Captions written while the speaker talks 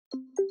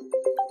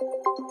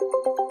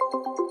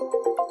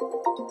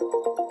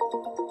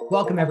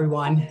Welcome,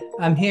 everyone.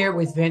 I'm here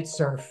with Vint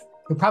Cerf,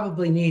 who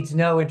probably needs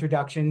no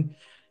introduction,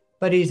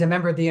 but he's a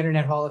member of the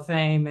Internet Hall of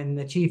Fame and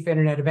the chief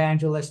internet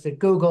evangelist at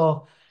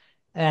Google,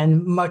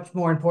 and much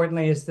more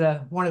importantly, is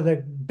one of the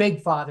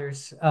big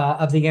fathers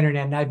of the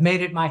internet. And I've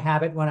made it my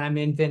habit when I'm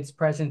in Vint's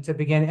presence to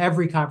begin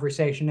every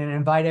conversation and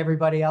invite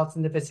everybody else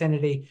in the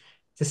vicinity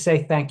to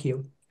say thank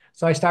you.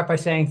 So I start by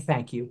saying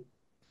thank you.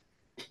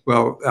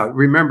 Well,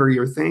 remember,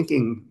 you're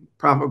thanking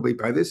probably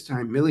by this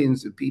time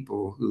millions of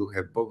people who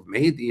have both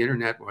made the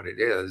internet what it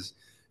is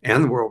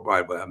and the World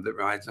Wide Web that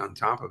rides on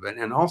top of it,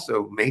 and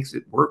also makes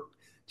it work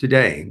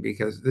today,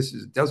 because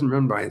doesn't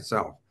run by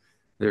itself.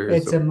 There's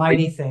It's a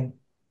mighty thing.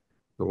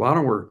 a lot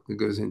of work that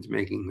goes into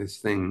making this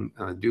thing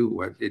do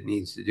what it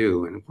needs to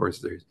do, and of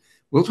course,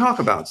 we'll talk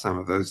about some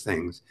of those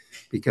things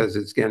because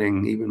it's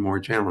getting even more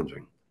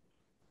challenging.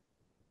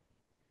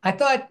 I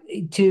thought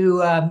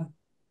to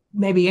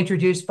maybe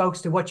introduce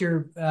folks to what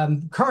you're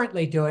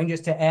currently doing,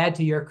 just to add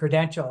to your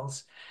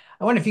credentials.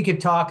 I wonder if you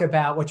could talk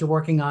about what you're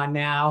working on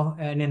now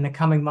and in the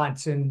coming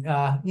months, and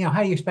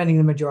how you're spending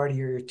the majority of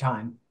your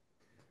time.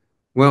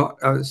 Well,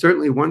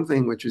 certainly one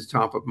thing which is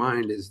top of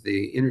mind is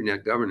the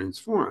Internet Governance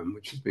Forum,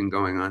 which has been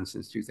going on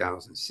since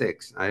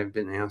 2006. I've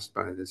been asked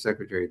by the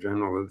Secretary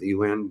General of the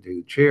UN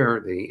to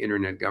chair the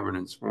Internet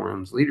Governance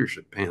Forum's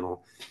leadership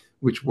panel,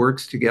 which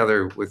works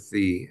together with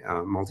the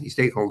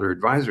multi-stakeholder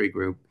advisory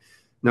group,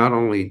 not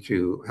only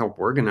to help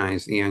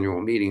organize the annual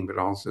meeting, but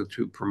also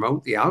to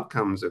promote the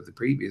outcomes of the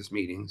previous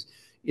meetings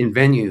in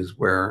venues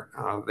where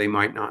they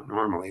might not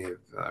normally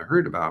have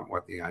heard about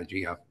what the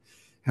IGF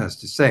has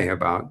to say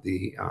about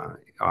the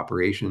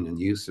operation and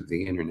use of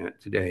the internet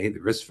today,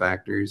 the risk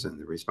factors and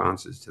the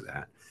responses to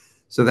that.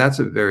 So that's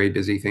a very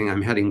busy thing.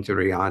 I'm heading to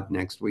Riyadh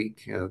next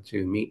week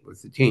to meet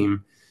with the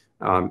team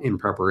in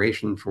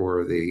preparation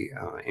for the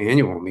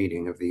annual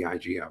meeting of the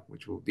IGF,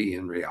 which will be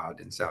in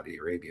Riyadh in Saudi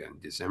Arabia in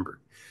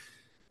December.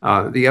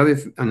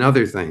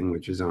 Another thing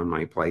which is on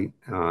my plate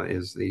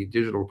is the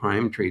Digital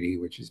Crime Treaty,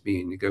 which is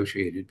being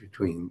negotiated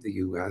between the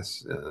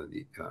U.S.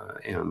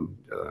 And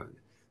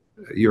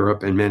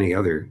Europe and many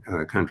other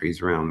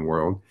countries around the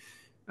world.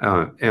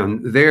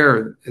 And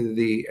there,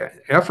 the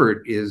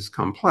effort is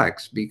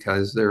complex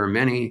because there are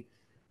many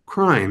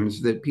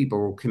crimes that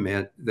people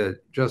commit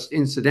that just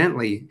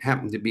incidentally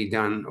happen to be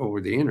done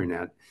over the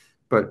internet.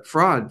 But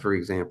fraud, for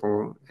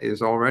example,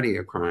 is already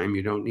a crime.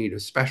 You don't need a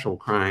special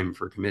crime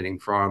for committing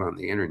fraud on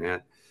the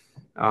internet.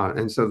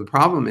 And so the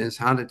problem is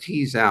how to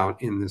tease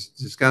out in this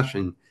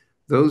discussion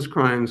those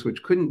crimes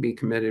which couldn't be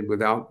committed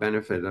without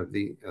benefit of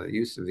the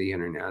use of the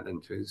internet,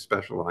 and to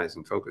specialize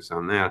and focus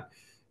on that,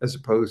 as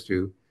opposed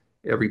to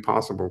every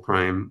possible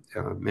crime,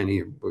 many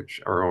of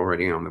which are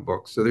already on the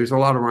books. So there's a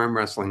lot of arm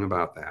wrestling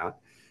about that.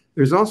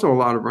 There's also a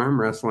lot of arm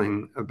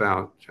wrestling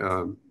about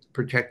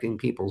protecting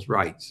people's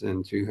rights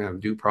and to have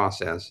due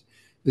process.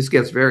 This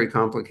gets very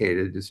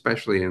complicated,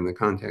 especially in the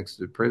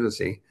context of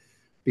privacy,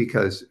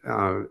 because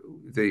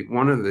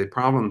one of the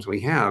problems we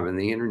have in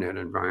the internet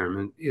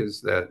environment is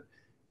that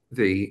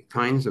the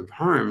kinds of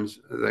harms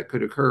that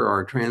could occur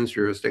are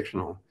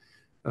trans-jurisdictional.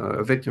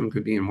 A victim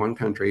could be in one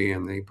country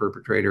and the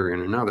perpetrator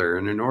in another.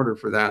 And in order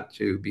for that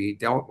to be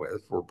dealt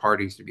with, for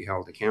parties to be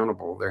held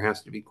accountable, there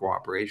has to be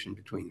cooperation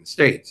between the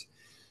states.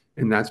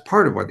 And that's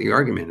part of what the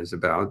argument is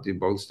about. Do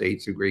both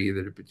states agree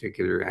that a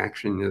particular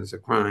action is a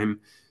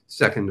crime?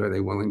 Second, are they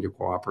willing to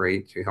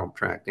cooperate to help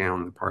track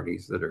down the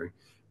parties that are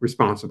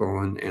responsible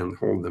and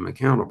hold them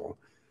accountable?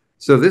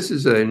 So this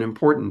is an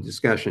important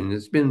discussion.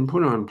 It's been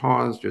put on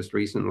pause just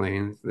recently,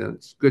 and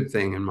that's a good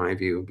thing in my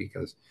view,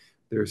 because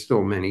there are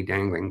still many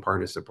dangling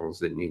participles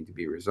that need to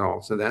be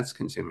resolved. So that's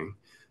consuming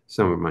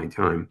some of my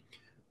time.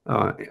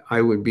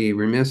 I would be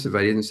remiss if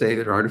I didn't say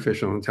that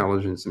artificial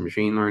intelligence and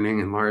machine learning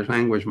and large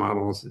language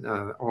models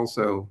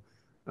also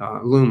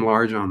loom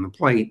large on the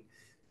plate,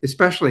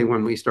 especially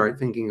when we start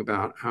thinking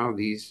about how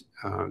these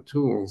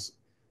tools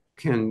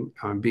can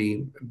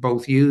be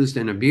both used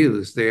and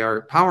abused. They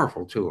are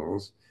powerful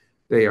tools.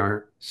 They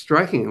are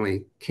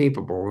strikingly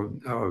capable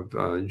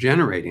of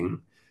generating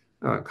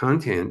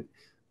content,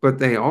 but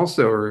they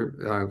also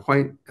are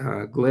quite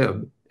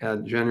glib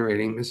at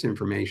generating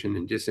misinformation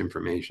and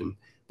disinformation.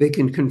 They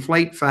can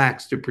conflate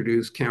facts to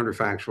produce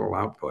counterfactual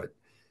output.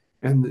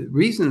 And the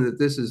reason that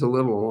this is a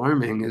little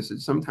alarming is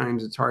that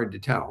sometimes it's hard to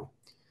tell.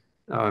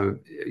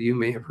 You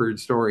may have heard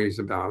stories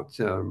about,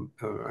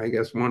 I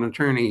guess one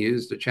attorney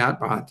used a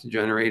chatbot to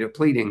generate a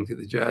pleading to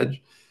the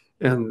judge,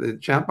 and the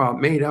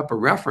chatbot made up a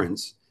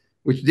reference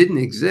which didn't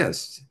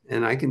exist.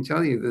 And I can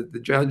tell you that the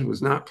judge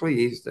was not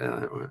pleased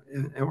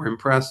or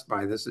impressed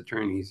by this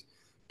attorney's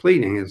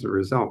pleading as a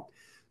result.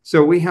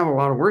 So we have a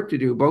lot of work to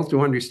do, both to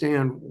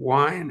understand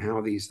why and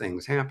how these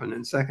things happen,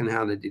 and second,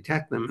 how to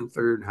detect them, and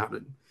third, how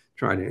to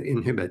try to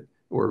inhibit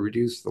or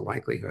reduce the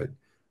likelihood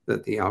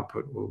that the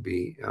output will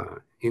be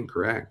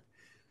incorrect.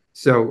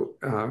 So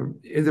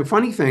the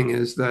funny thing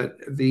is that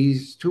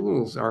these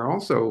tools are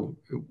also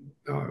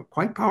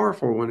quite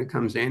powerful when it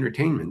comes to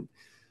entertainment.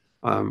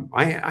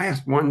 I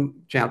asked one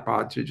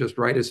chatbot to just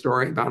write a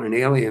story about an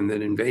alien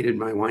that invaded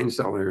my wine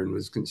cellar and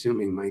was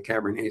consuming my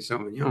Cabernet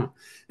Sauvignon.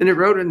 And it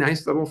wrote a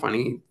nice little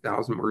funny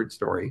 1,000-word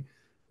story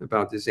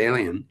about this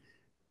alien.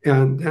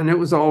 And it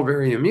was all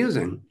very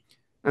amusing.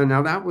 And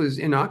now that was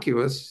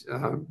innocuous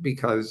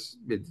because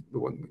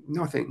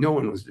no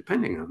one was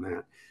depending on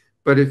that.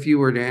 But if you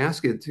were to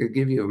ask it to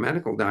give you a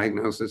medical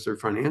diagnosis or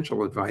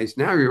financial advice,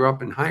 now you're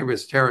up in high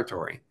risk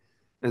territory.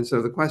 And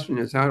so the question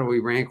is, how do we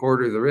rank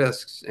order the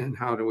risks and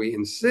how do we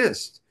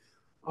insist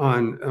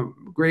on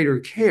greater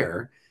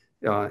care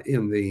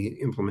in the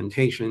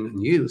implementation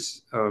and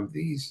use of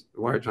these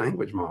large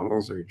language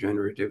models or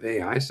generative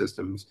AI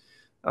systems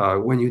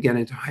when you get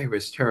into high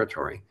risk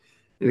territory?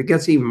 And it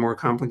gets even more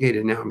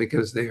complicated now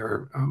because they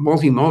are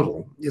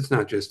multimodal. It's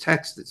not just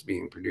text that's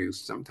being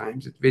produced.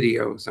 Sometimes it's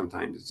video,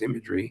 sometimes it's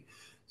imagery,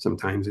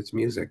 sometimes it's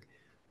music,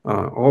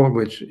 all of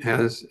which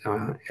has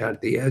at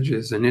the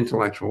edges an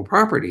intellectual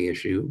property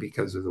issue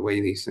because of the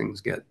way these things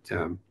get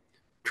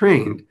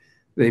trained.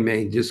 They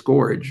may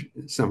disgorge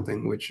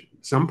something which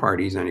some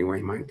parties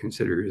anyway might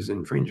consider as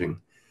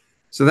infringing.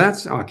 So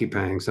that's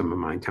occupying some of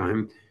my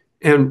time.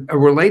 And a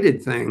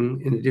related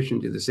thing, in addition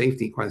to the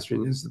safety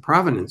question, is the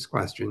provenance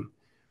question.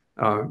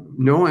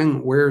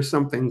 Knowing where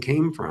something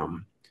came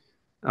from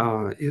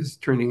is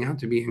turning out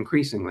to be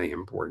increasingly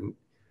important.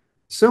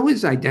 So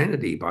is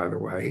identity, by the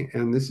way,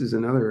 and this is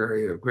another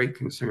area of great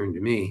concern to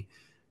me.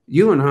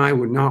 You and I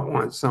would not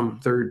want some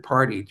third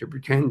party to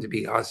pretend to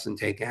be us and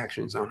take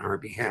actions on our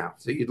behalf.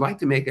 So you'd like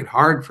to make it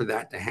hard for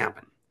that to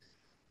happen.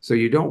 So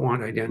you don't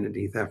want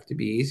identity theft to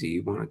be easy.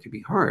 You want it to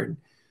be hard.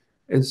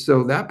 And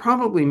so that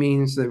probably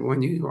means that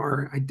when you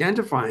are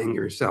identifying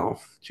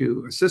yourself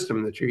to a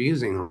system that you're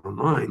using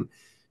online,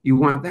 you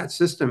want that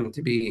system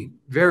to be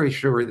very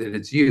sure that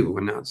it's you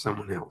and not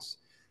someone else.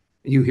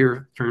 You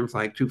hear terms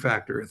like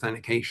two-factor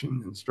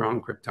authentication and strong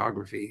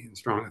cryptography and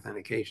strong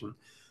authentication,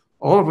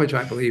 all of which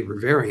I believe are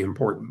very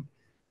important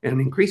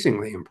and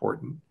increasingly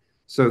important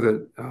so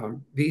that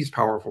these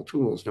powerful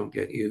tools don't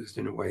get used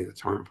in a way that's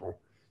harmful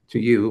to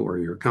you or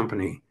your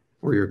company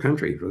or your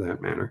country for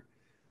that matter.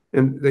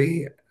 And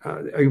a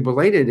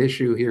related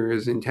issue here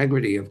is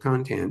integrity of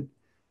content.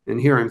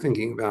 And here I'm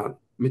thinking about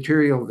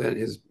material that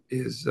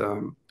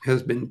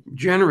has been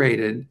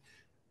generated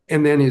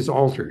and then is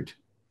altered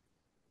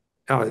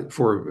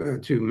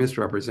to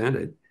misrepresent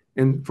it.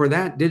 And for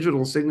that,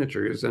 digital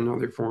signatures,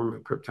 another form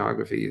of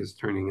cryptography, is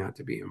turning out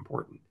to be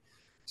important.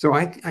 So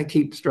I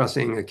keep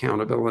stressing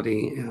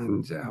accountability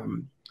and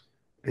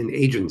an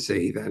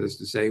agency. That is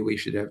to say, we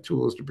should have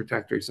tools to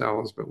protect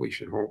ourselves, but we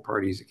should hold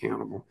parties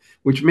accountable,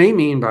 which may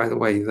mean, by the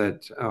way,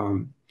 that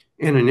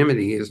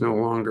anonymity is no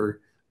longer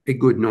a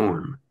good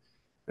norm.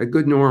 A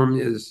good norm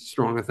is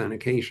strong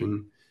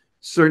authentication.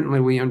 Certainly,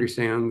 we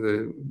understand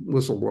the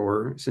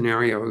whistleblower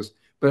scenarios,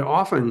 but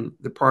often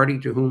the party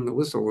to whom the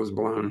whistle is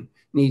blown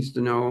needs to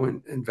know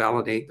and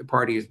validate the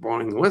party is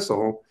blowing the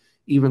whistle,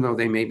 even though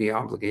they may be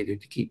obligated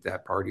to keep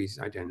that party's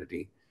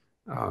identity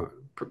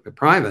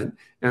private.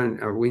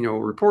 And we know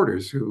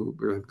reporters who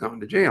have gone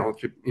to jail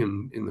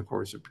in the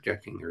course of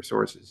protecting their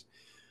sources.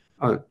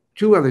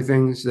 Two other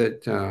things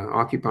that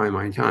occupy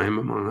my time,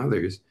 among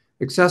others: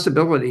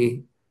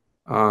 accessibility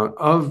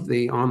of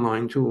the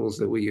online tools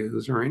that we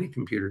use, or any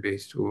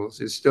computer-based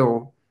tools, is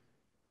still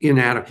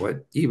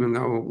inadequate, even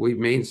though we've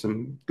made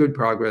some good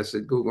progress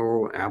at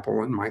Google,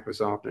 Apple, and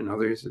Microsoft and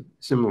others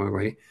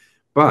similarly.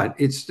 But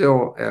it's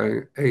still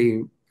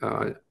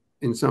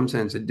in some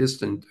sense, a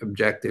distant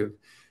objective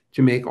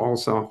to make all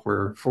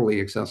software fully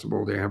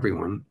accessible to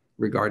everyone,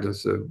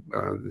 regardless of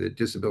the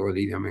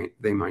disability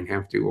they might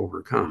have to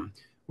overcome,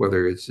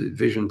 whether it's a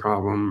vision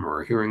problem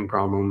or a hearing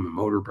problem, a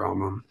motor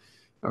problem,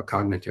 a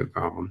cognitive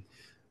problem.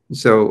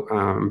 So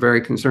I'm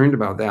very concerned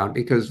about that,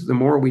 because the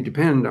more we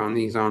depend on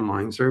these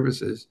online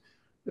services,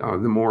 the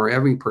more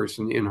every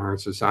person in our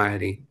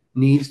society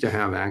needs to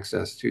have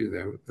access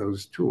to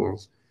those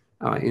tools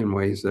in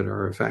ways that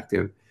are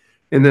effective.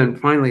 And then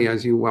finally,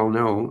 as you well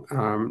know,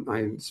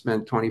 I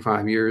spent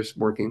 25 years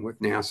working with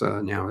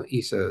NASA, now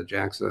ESA,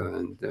 JAXA,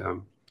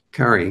 and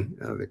CARI,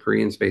 the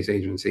Korean Space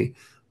Agency,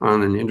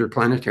 on an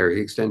interplanetary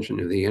extension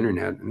of the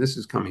internet. And this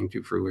is coming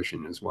to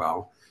fruition as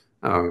well.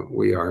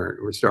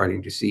 We're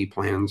starting to see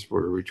plans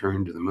for a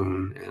return to the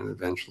moon and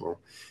eventual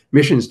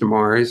missions to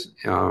Mars,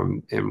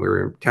 and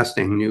we're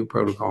testing new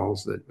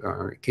protocols that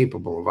are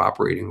capable of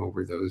operating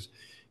over those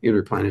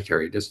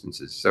interplanetary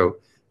distances. So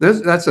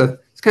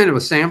it's kind of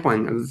a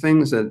sampling of the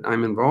things that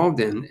I'm involved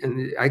in,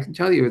 and I can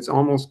tell you it's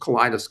almost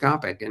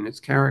kaleidoscopic in its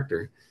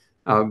character,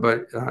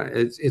 but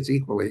it's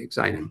equally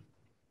exciting.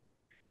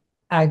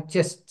 I'm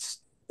just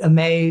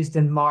amazed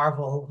and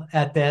marvel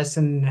at this.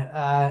 And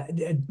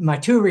my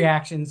two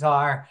reactions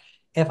are,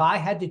 if I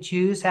had to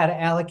choose how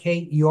to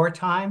allocate your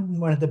time,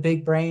 one of the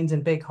big brains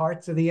and big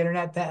hearts of the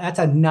internet, that's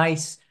a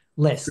nice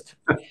list.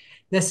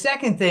 The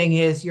second thing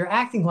is, you're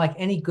acting like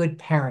any good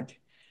parent.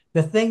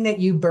 The thing that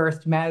you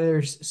birthed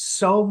matters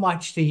so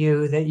much to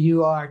you that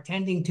you are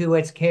tending to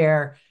its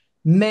care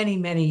many,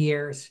 many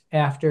years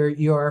after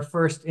your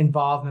first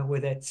involvement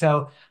with it.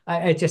 So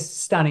it's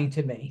just stunning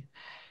to me.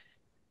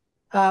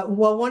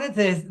 Well, one of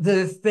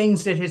the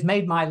things that has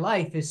made my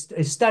life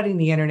is studying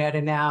the internet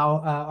and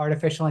now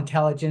artificial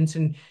intelligence.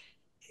 And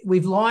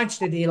we've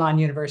launched at Elon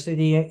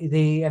University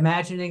the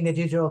Imagining the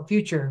Digital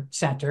Future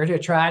Center to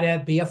try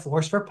to be a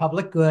force for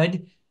public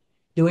good,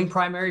 doing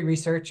primary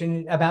research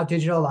about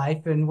digital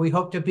life. And we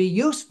hope to be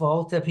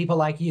useful to people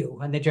like you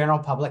and the general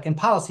public and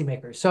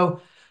policymakers.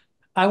 So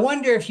I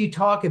wonder if you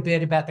talk a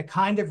bit about the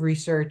kind of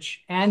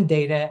research and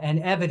data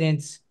and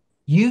evidence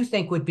you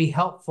think would be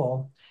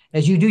helpful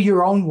as you do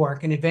your own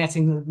work in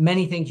advancing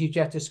many things you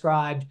just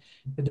described,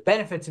 the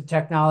benefits of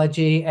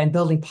technology and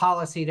building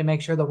policy to make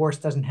sure the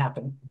worst doesn't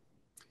happen.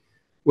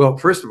 Well,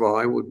 first of all,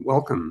 I would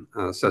welcome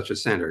such a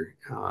center,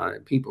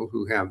 people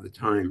who have the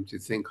time to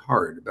think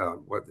hard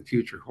about what the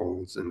future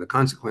holds and the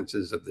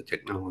consequences of the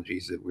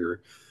technologies that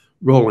we're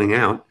rolling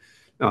out.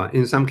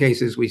 In some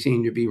cases, we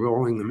seem to be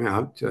rolling them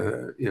out,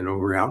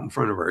 we're out in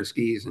front of our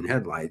skis and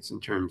headlights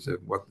in terms of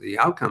what the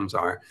outcomes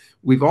are.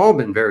 We've all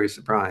been very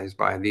surprised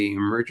by the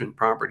emergent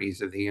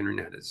properties of the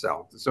internet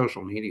itself, the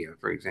social media,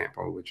 for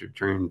example, which have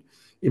turned,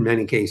 in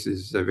many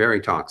cases,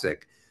 very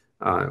toxic.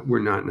 Were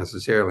not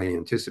necessarily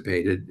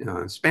anticipated.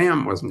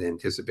 Spam wasn't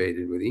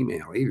anticipated with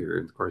email either.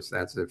 Of course,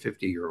 that's a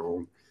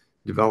 50-year-old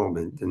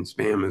development, and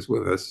spam is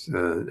with us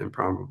and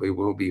probably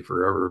will be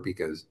forever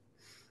because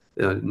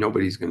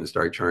nobody's going to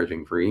start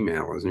charging for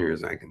email, as near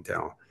as I can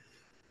tell.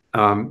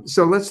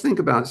 So let's think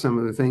about some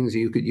of the things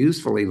you could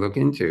usefully look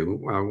into.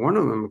 One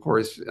of them, of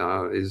course,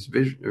 is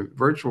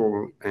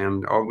virtual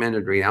and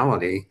augmented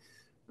reality.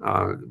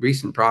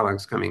 Recent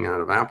products coming out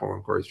of Apple,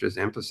 of course, just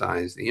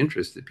emphasize the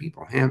interest that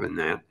people have in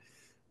that.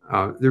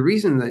 The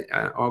reason that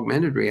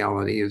augmented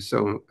reality is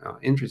so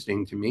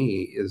interesting to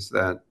me is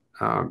that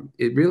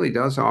it really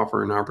does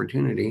offer an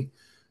opportunity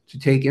to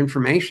take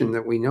information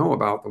that we know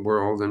about the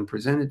world and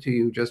present it to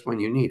you just when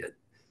you need it.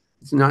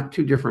 It's not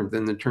too different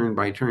than the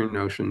turn-by-turn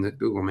notion that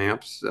Google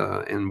Maps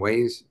and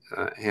Waze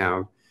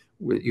have.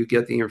 You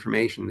get the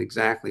information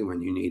exactly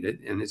when you need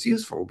it, and it's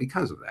useful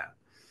because of that.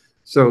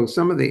 So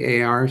some of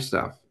the AR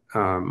stuff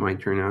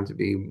might turn out to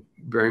be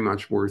very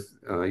much worth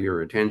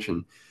your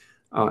attention.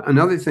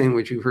 Another thing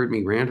which you've heard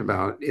me rant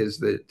about is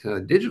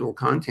that digital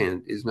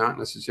content is not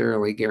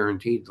necessarily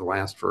guaranteed to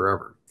last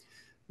forever.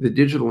 The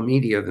digital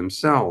media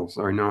themselves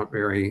are not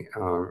very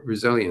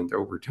resilient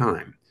over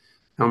time.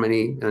 And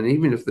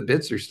even if the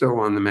bits are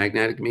still on the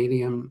magnetic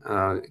medium,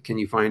 can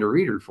you find a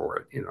reader for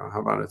it? How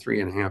about a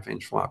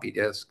 3.5-inch floppy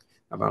disk?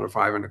 How about a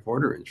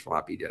 5.25-inch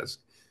floppy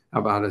disk?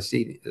 How about a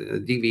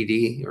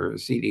DVD or a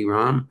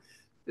CD-ROM?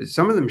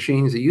 Some of the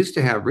machines that used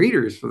to have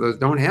readers for those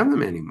don't have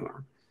them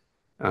anymore.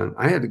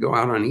 I had to go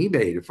out on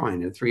eBay to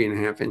find a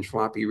 3.5-inch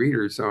floppy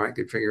reader so I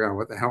could figure out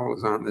what the hell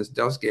was on this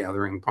dust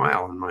gathering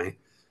pile in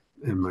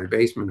my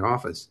basement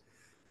office.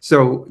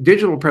 So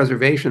digital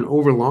preservation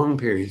over long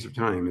periods of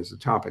time is a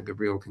topic of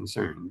real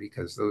concern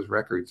because those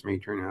records may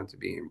turn out to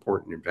be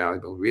important and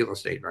valuable real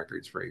estate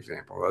records, for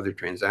example, other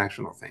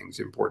transactional things,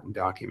 important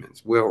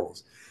documents,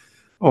 wills,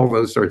 all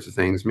those sorts of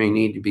things may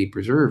need to be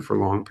preserved for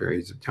long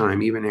periods of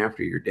time, even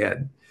after you're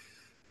dead.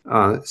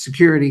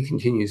 Security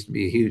continues to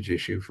be a huge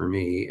issue for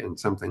me and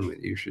something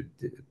that you should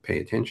pay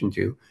attention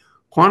to.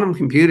 Quantum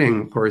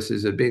computing, of course,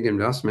 is a big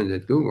investment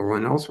at Google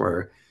and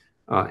elsewhere.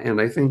 And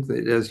I think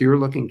that as you're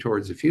looking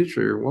towards the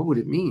future, what would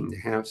it mean to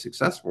have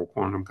successful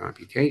quantum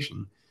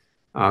computation?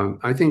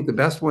 I think the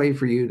best way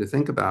for you to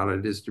think about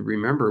it is to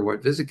remember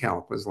what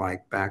VisiCalc was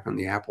like back on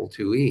the Apple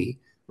IIe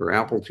or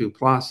Apple II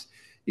Plus.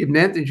 It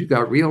meant that you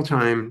got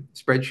real-time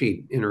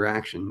spreadsheet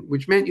interaction,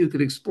 which meant you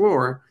could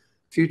explore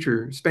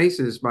future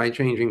spaces by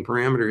changing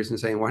parameters and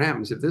saying, what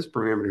happens if this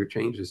parameter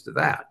changes to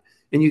that?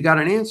 And you got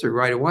an answer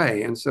right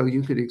away. And so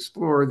you could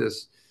explore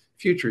this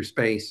future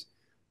space,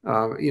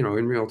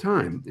 in real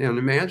time. And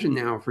imagine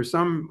now for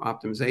some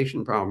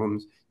optimization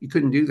problems, you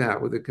couldn't do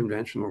that with a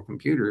conventional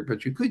computer,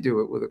 but you could do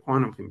it with a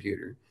quantum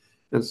computer.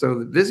 And so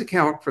the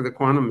VisiCalc for the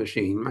quantum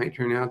machine might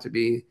turn out to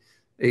be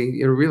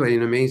really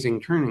an amazing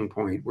turning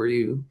point where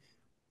you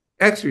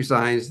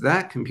exercise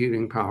that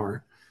computing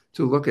power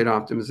to look at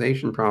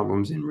optimization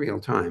problems in real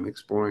time,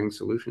 exploring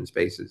solution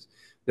spaces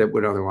that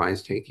would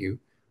otherwise take you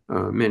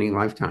many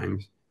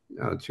lifetimes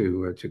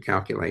to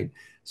calculate.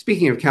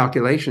 Speaking of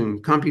calculation,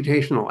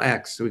 computational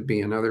X would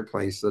be another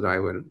place that I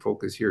would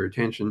focus your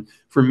attention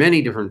for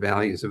many different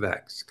values of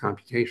X.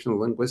 Computational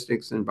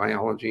linguistics and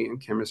biology and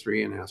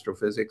chemistry and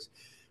astrophysics.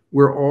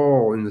 We're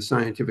all in the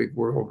scientific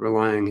world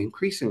relying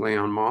increasingly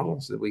on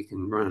models that we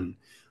can run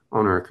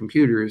on our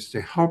computers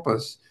to help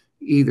us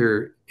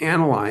either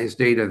analyze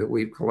data that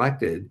we've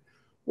collected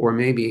or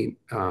maybe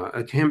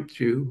attempt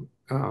to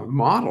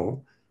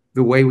model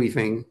the way we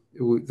think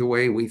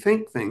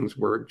things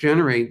work,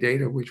 generate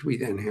data which we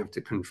then have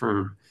to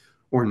confirm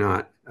or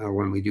not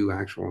when we do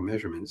actual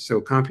measurements. So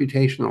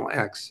computational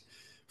X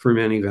for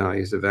many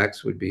values of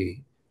X would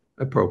be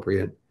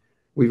appropriate.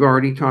 We've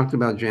already talked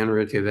about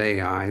generative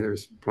AI.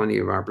 There's plenty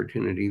of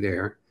opportunity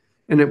there.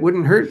 And it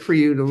wouldn't hurt for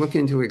you to look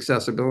into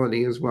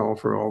accessibility as well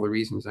for all the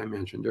reasons I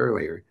mentioned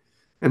earlier.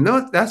 And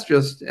that's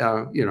just,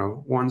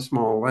 one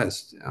small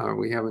list.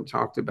 We haven't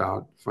talked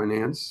about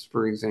finance,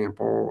 for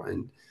example,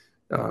 and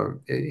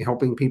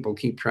helping people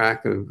keep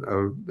track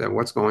of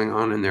what's going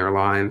on in their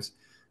lives,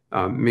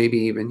 maybe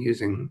even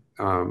using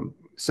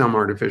some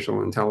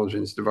artificial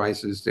intelligence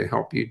devices to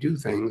help you do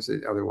things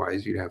that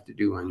otherwise you'd have to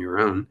do on your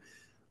own.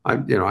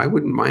 I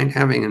wouldn't mind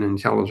having an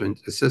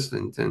intelligent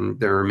assistant, and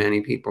there are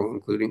many people,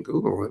 including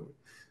Google, that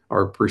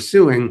are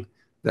pursuing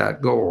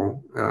that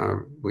goal.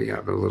 We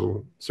have a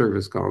little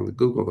service called the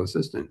Google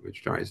Assistant,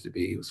 which tries to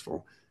be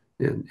useful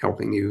in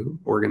helping you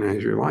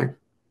organize your life.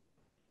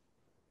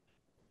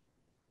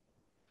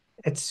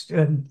 It's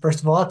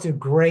first of all, it's a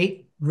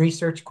great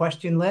research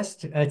question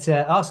list. It's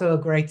also a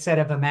great set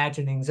of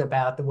imaginings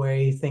about the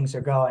way things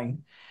are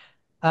going.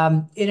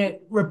 In a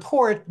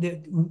report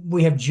that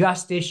we have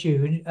just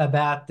issued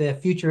about the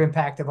future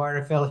impact of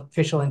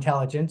artificial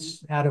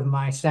intelligence out of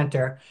my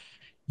center,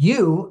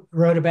 you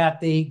wrote about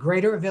the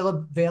greater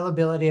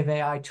availability of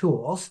AI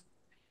tools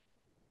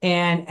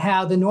and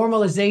how the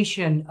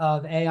normalization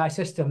of AI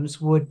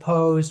systems would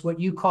pose what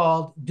you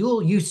called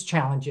dual use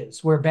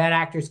challenges, where bad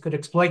actors could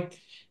exploit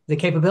the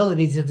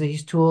capabilities of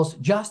these tools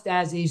just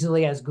as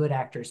easily as good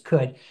actors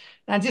could.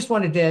 And I just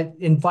wanted to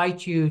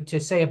invite you to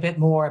say a bit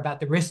more about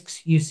the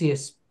risks you see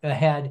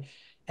ahead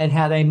and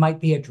how they might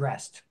be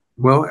addressed.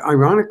 Well,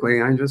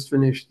 ironically, I just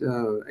finished a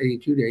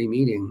 2-day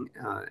meeting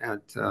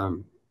at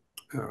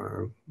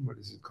what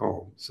is it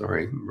called?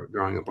 Sorry, I'm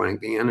drawing a blank.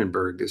 The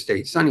Annenberg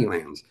Estate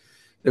Sunnylands.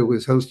 It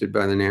was hosted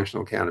by the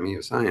National Academy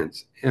of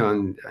Science,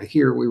 and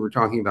here we were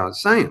talking about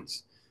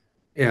science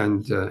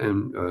and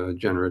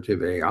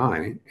generative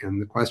AI,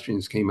 and the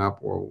questions came up.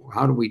 Well,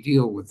 how do we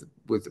deal with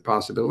the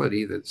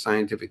possibility that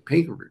scientific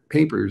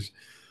papers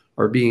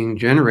are being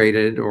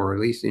generated or at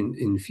least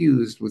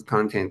infused with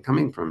content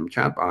coming from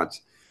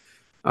chatbots,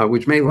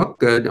 which may look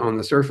good on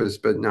the surface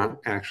but not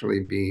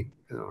actually be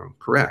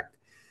correct.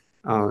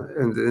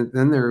 And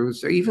then there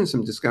was even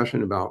some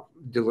discussion about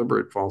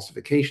deliberate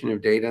falsification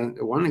of data.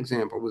 One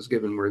example was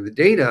given where the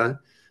data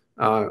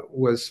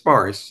was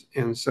sparse,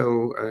 and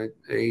so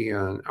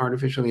an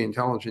artificially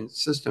intelligent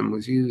system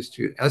was used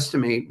to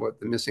estimate what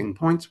the missing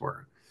points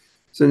were.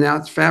 So now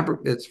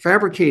it's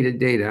fabricated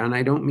data, and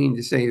I don't mean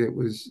to say that it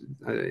was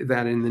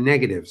that in the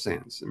negative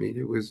sense. I mean,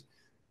 it was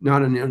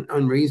not an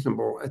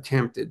unreasonable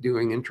attempt at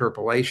doing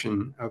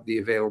interpolation of the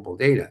available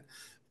data,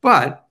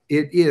 but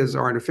it is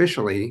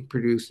artificially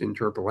produced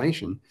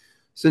interpolation.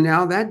 So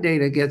now that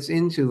data gets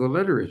into the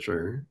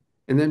literature,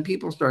 and then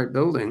people start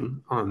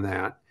building on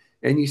that,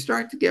 and you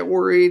start to get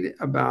worried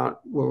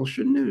about, well,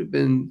 shouldn't it have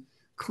been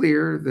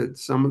clear that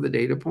some of the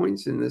data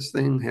points in this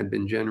thing had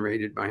been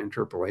generated by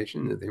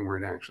interpolation, that they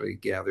weren't actually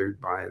gathered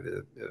by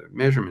the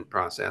measurement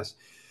process?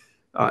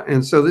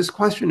 And so this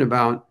question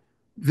about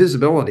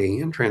visibility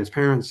and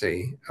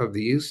transparency of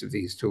the use of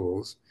these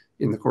tools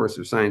in the course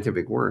of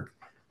scientific work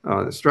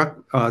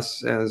struck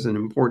us as an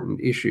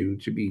important issue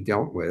to be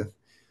dealt with.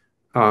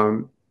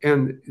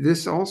 And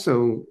this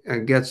also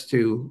gets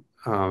to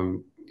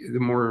the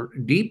more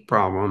deep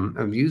problem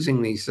of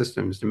using these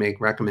systems to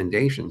make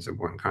recommendations of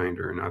one kind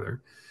or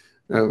another.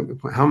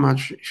 How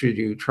much should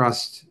you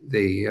trust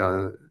the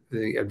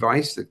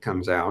advice that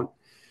comes out?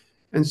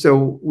 And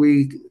so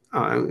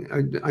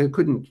I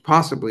couldn't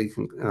possibly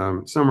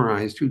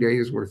summarize 2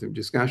 days worth of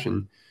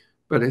discussion,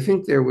 but I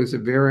think there was a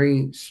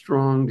very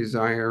strong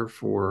desire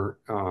for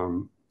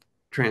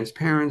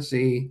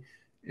transparency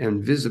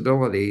and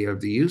visibility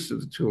of the use of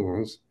the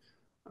tools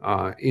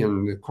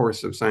in the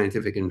course of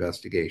scientific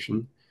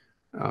investigation.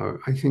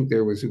 I think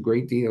there was a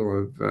great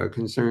deal of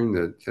concern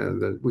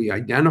that we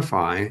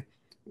identify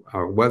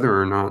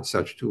whether or not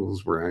such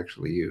tools were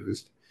actually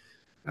used.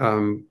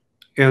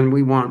 And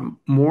we want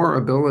more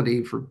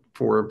ability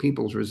for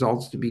people's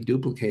results to be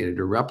duplicated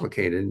or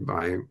replicated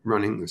by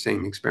running the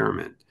same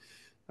experiment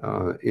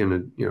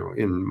in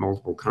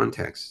multiple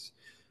contexts.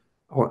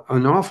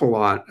 An awful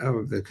lot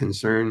of the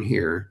concern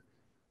here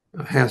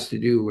has to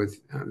do with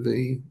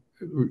the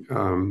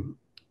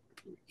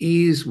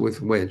ease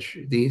with which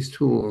these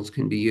tools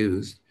can be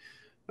used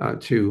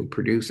to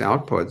produce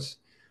outputs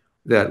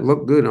that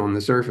look good on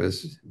the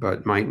surface,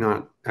 but might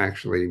not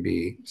actually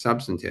be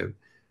substantive.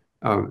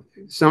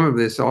 Some of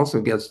this also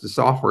gets to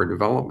software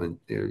development.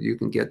 You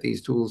can get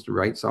these tools to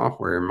write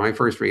software. My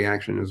first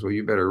reaction is, well,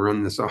 you better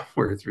run the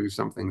software through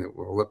something that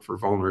will look for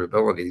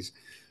vulnerabilities.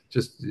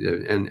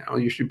 And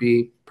you should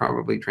be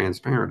probably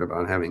transparent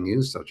about having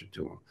used such a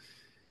tool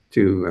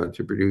to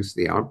produce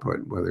the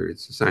output, whether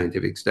it's a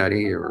scientific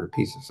study or a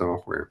piece of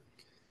software.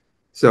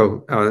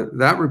 So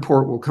that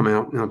report will come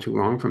out not too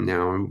long from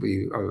now and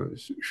be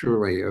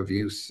surely of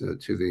use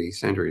to the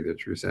center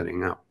that you're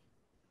setting up.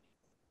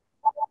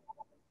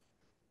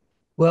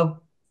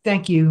 Well,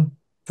 thank you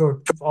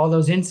for all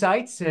those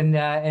insights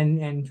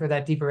and for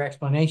that deeper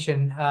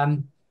explanation.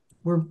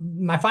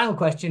 My final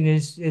question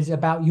is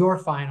about your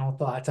final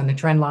thoughts on the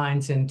trend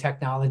lines in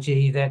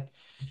technology that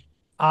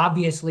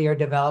obviously are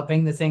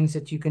developing, the things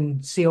that you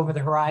can see over the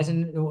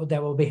horizon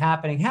that will be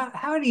happening.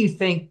 How do you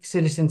think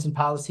citizens and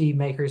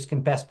policymakers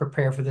can best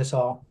prepare for this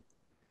all?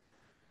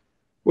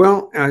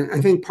 Well,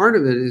 I think part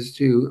of it is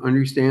to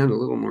understand a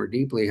little more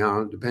deeply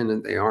how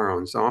dependent they are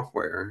on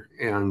software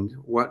and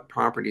what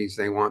properties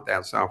they want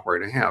that software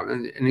to have.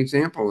 And an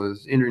example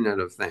is Internet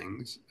of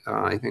Things.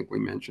 I think we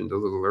mentioned a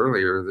little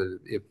earlier that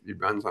it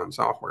runs on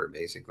software,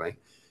 basically,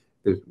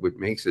 what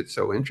makes it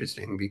so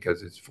interesting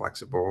because it's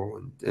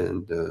flexible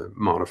and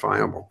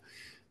modifiable.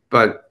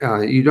 But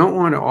you don't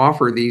want to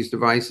offer these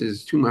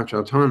devices too much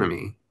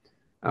autonomy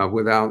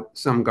without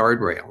some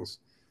guardrails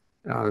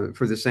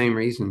for the same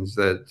reasons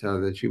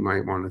that you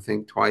might want to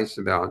think twice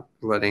about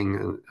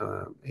letting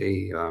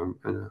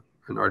an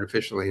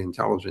artificially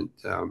intelligent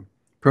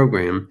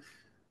program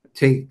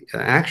take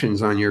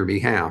actions on your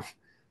behalf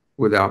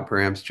without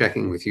perhaps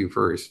checking with you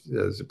first,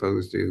 as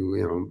opposed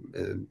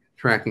to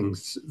tracking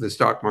the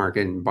stock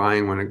market and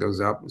buying when it goes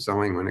up and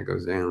selling when it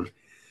goes down.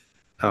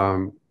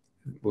 Um,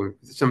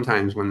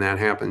 Sometimes when that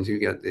happens, you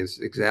get this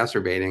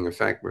exacerbating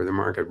effect where the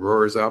market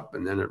roars up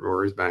and then it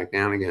roars back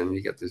down again. You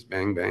get this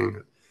bang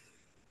bang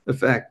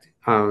effect.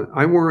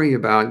 I worry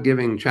about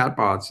giving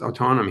chatbots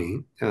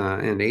autonomy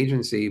and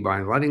agency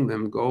by letting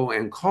them go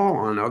and call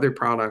on other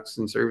products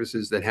and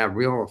services that have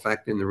real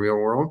effect in the real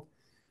world.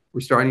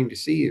 We're starting to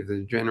see the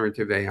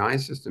generative AI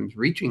systems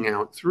reaching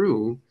out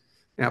through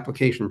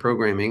application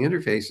programming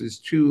interfaces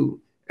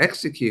to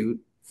execute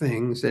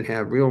things that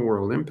have real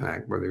world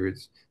impact, whether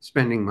it's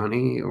spending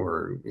money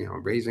or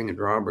raising a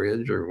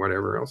drawbridge or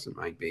whatever else it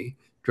might be,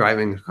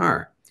 driving a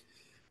car.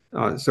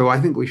 So I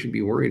think we should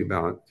be worried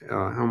about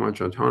how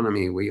much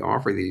autonomy we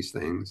offer these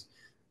things,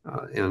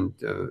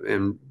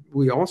 and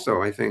we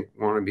also, I think,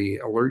 want to be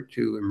alert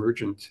to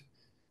emergent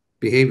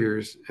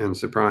behaviors and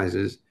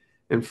surprises.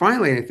 And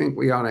finally, I think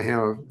we ought to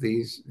have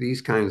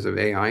these kinds of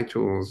AI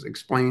tools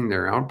explain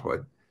their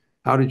output.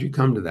 How did you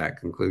come to that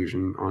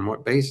conclusion? On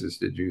what basis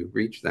did you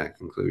reach that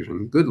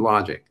conclusion? Good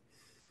logic.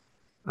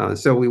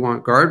 So we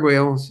want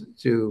guardrails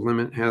to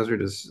limit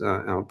hazardous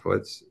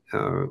outputs.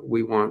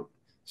 We want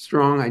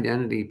strong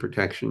identity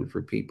protection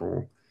for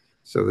people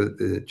so that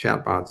the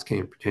chatbots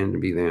can't pretend to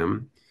be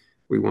them.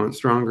 We want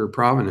stronger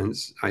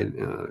provenance.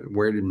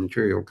 Where did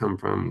material come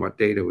from? What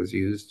data was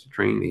used to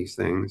train these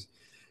things?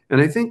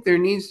 And I think there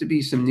needs to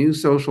be some new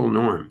social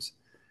norms.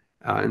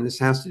 And this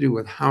has to do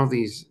with how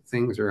these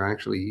things are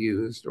actually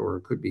used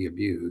or could be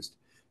abused.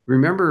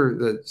 Remember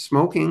that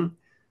smoking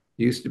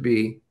used to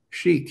be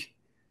chic,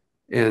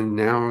 and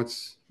now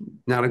it's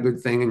not a good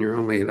thing, and you're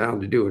only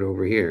allowed to do it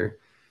over here.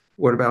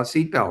 What about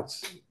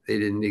seatbelts? They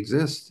didn't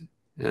exist,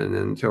 and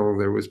until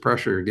there was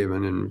pressure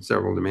given in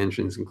several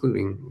dimensions,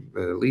 including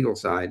the legal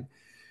side.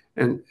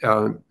 And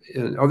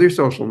other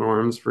social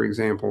norms, for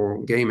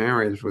example, gay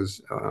marriage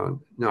was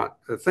not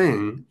a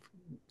thing,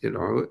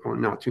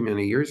 not too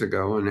many years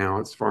ago, and now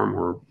it's far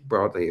more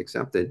broadly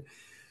accepted.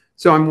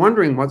 So I'm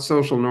wondering what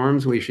social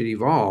norms we should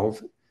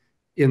evolve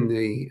in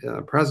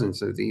the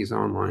presence of these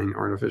online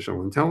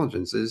artificial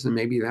intelligences, and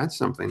maybe that's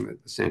something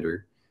that the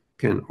center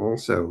can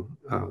also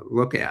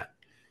look at.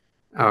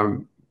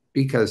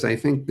 Because I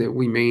think that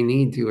we may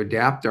need to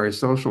adapt our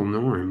social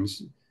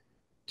norms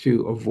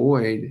to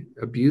avoid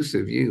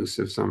abusive use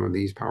of some of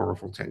these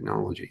powerful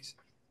technologies.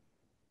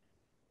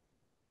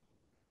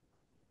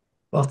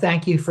 Well,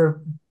 thank you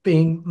for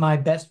being my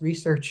best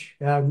research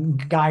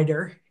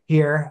guider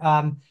here.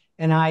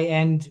 And I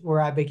end where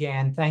I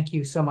began. Thank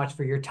you so much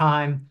for your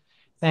time.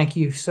 Thank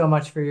you so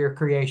much for your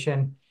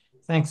creation.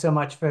 Thanks so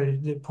much for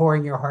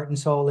pouring your heart and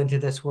soul into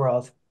this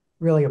world.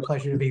 Really a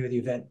pleasure to be with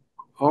you, Vint.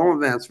 All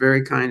of that's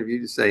very kind of you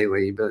to say,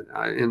 Lee, but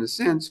in a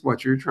sense,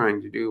 what you're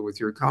trying to do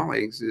with your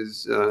colleagues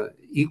is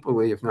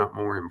equally, if not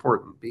more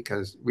important,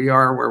 because we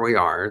are where we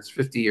are. It's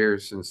 50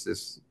 years since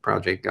this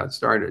project got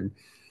started.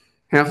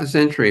 Half a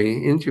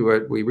century into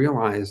it, we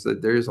realize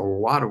that there's a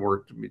lot of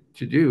work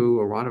to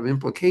do, a lot of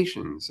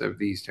implications of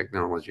these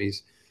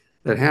technologies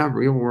that have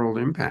real world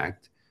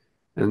impact.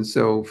 And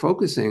so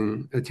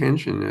focusing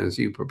attention, as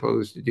you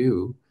propose to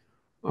do,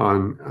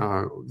 on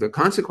the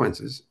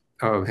consequences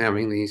of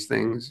having these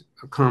things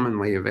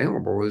commonly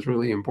available is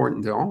really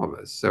important to all of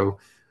us. So,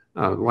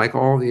 like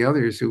all the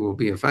others who will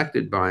be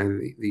affected by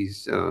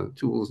these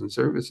tools and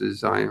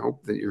services, I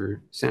hope that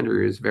your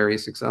center is very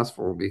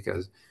successful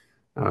because,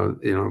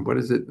 what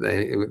is it?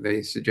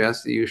 They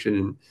suggest that you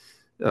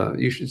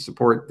should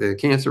support the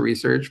cancer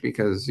research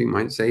because you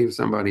might save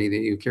somebody that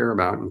you care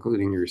about,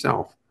 including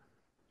yourself.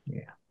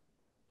 Yeah.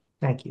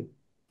 Thank you.